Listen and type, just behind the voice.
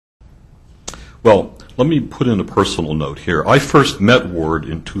Well, let me put in a personal note here. I first met Ward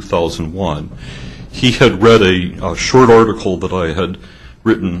in 2001. He had read a short article that I had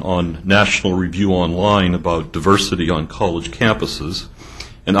written on National Review Online about diversity on college campuses,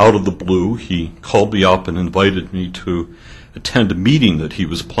 and out of the blue, he called me up and invited me to attend a meeting that he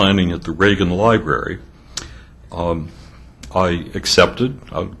was planning at the Reagan Library. I accepted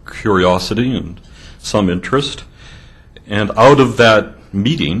out of curiosity and some interest, and out of that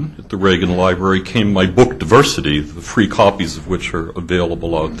meeting at the Reagan Library came my book, Diversity, the free copies of which are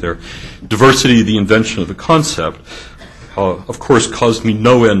available out there. Diversity, the Invention of the Concept, of course, caused me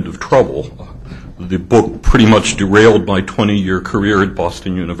no end of trouble. The book pretty much derailed my 20-year career at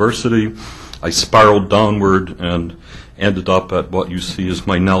Boston University. I spiraled downward and ended up at what you see as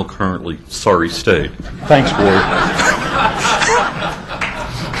my now currently sorry state. Thanks, Ward.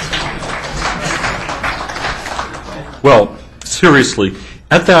 Well, seriously,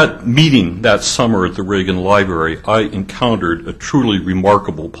 at that meeting that summer at the Reagan Library, I encountered a truly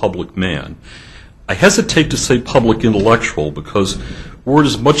remarkable public man. I hesitate to say public intellectual because Ward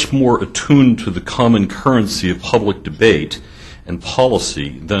is much more attuned to the common currency of public debate and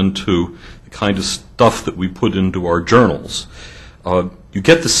policy than to the kind of stuff that we put into our journals. You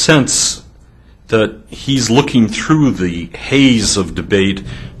get the sense that he's looking through the haze of debate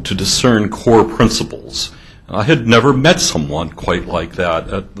to discern core principles. I had never met someone quite like that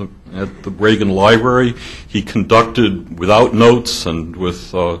at the Reagan Library. He conducted, without notes and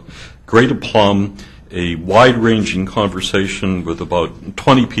with great aplomb, a wide-ranging conversation with about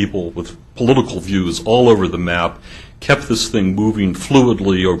 20 people with political views all over the map, kept this thing moving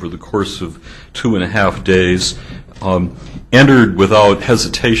fluidly over the course of 2.5 days, entered without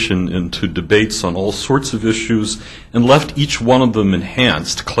hesitation into debates on all sorts of issues, and left each one of them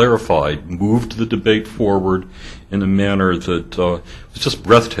enhanced, clarified, moved the debate forward in a manner that was just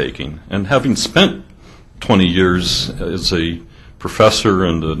breathtaking. And having spent 20 years as a professor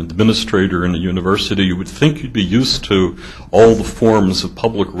and an administrator in a university, you would think you'd be used to all the forms of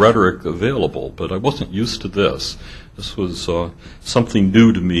public rhetoric available, but I wasn't used to this. This was something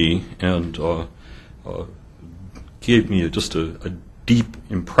new to me and gave me just a deep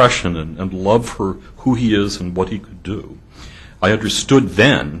impression and love for who he is and what he could do. I understood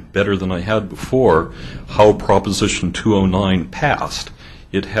then, better than I had before, how Proposition 209 passed.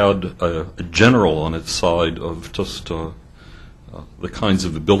 It had a general on its side of just the kinds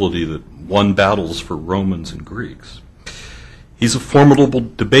of ability that won battles for Romans and Greeks. He's a formidable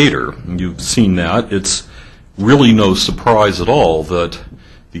debater, and you've seen that. It's really no surprise at all that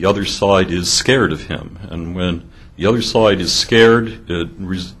the other side is scared of him. And when the other side is scared, it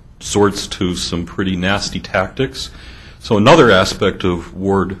resorts to some pretty nasty tactics. So another aspect of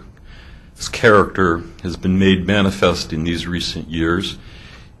Ward's character has been made manifest in these recent years.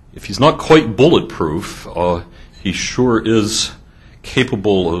 If he's not quite bulletproof, he sure is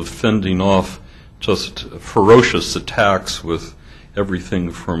capable of fending off just ferocious attacks with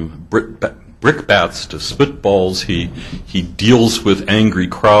everything from brickbats to spitballs. He deals with angry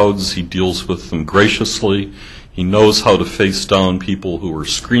crowds. He deals with them graciously. He knows how to face down people who are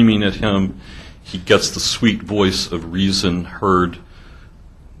screaming at him. He gets the sweet voice of reason heard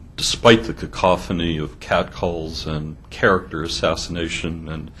despite the cacophony of catcalls and character assassination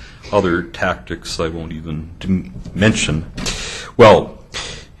and other tactics I won't even mention. Well,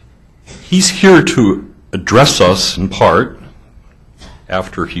 he's here to address us in part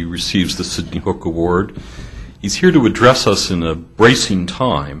after he receives the Sidney Hook Award. He's here to address us in a bracing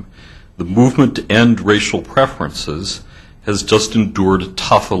time. The movement to end racial preferences has just endured a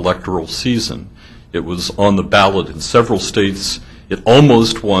tough electoral season. It was on the ballot in several states. It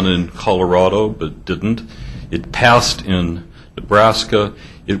almost won in Colorado, but didn't. It passed in Nebraska.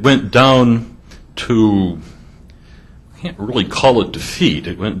 It went down to, I can't really call it defeat.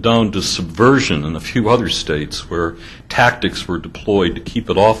 It went down to subversion in a few other states where tactics were deployed to keep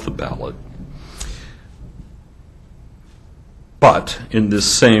it off the ballot. But in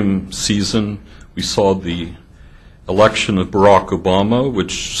this same season, we saw the election of Barack Obama,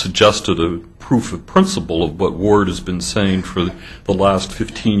 which suggested a proof of principle of what Ward has been saying for the last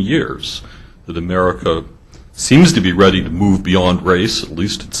 15 years, that America seems to be ready to move beyond race, at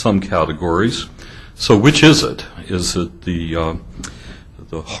least in some categories. So which is it? Is it the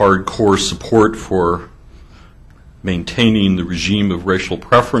hardcore support for maintaining the regime of racial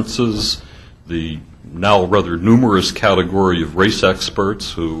preferences, the now rather numerous category of race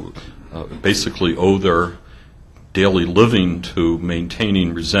experts who basically owe their daily living to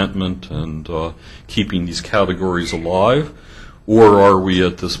maintaining resentment and keeping these categories alive? Or are we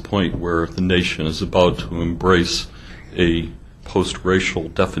at this point where the nation is about to embrace a post-racial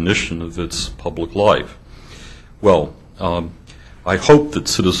definition of its public life. Well, I hope that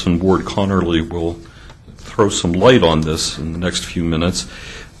Citizen Ward Connerly will throw some light on this in the next few minutes.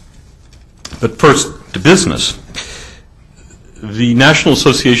 But first, to business. The National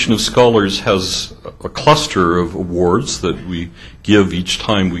Association of Scholars has a cluster of awards that we give each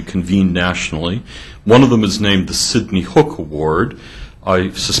time we convene nationally. One of them is named the Sidney Hook Award.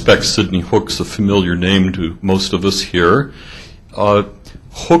 I suspect Sidney Hook's a familiar name to most of us here.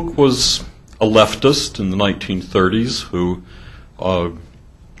 Hook was a leftist in the 1930s who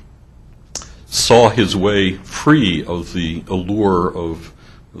saw his way free of the allure of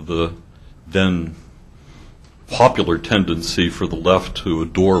the then popular tendency for the left to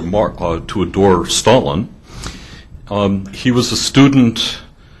adore Stalin. He was a student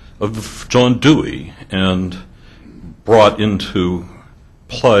of John Dewey and brought into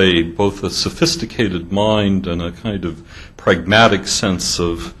play both a sophisticated mind and a kind of pragmatic sense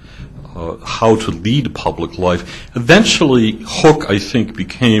of how to lead public life. Eventually, Hook, I think,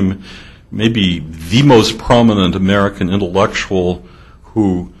 became maybe the most prominent American intellectual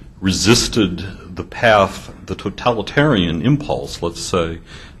who resisted the path, the totalitarian impulse, let's say,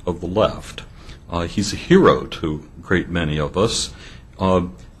 of the left. He's a hero to a great many of us.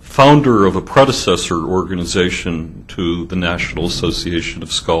 Founder of a predecessor organization to the National Association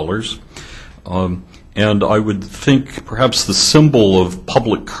of Scholars. And I would think perhaps the symbol of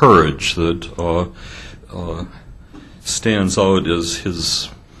public courage that stands out as his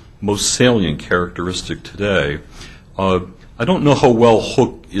most salient characteristic today. I don't know how well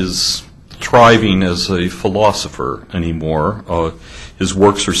Hook is thriving as a philosopher anymore. His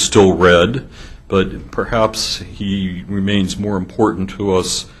works are still read, but perhaps he remains more important to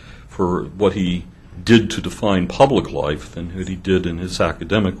us for what he did to define public life than what he did in his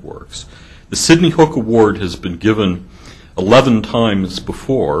academic works. The Sidney Hook Award has been given 11 times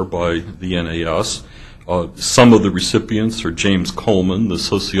before by the NAS. Some of the recipients are James Coleman, the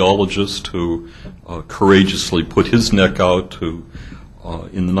sociologist who courageously put his neck out to,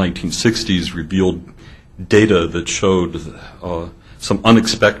 in the 1960s, revealed data that showed some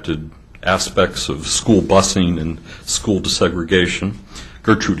unexpected aspects of school busing and school desegregation.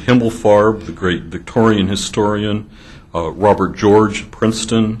 Gertrude Himmelfarb, the great Victorian historian, Robert George at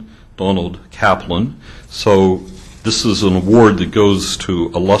Princeton, Donald Kaplan. So this is an award that goes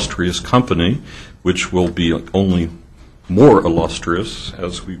to illustrious company, which will be only more illustrious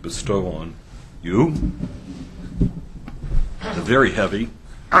as we bestow on you. Very heavy.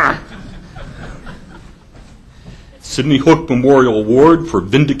 Sidney Hook Memorial Award for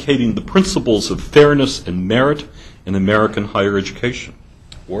vindicating the principles of fairness and merit in American higher education.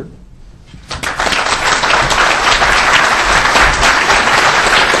 Award.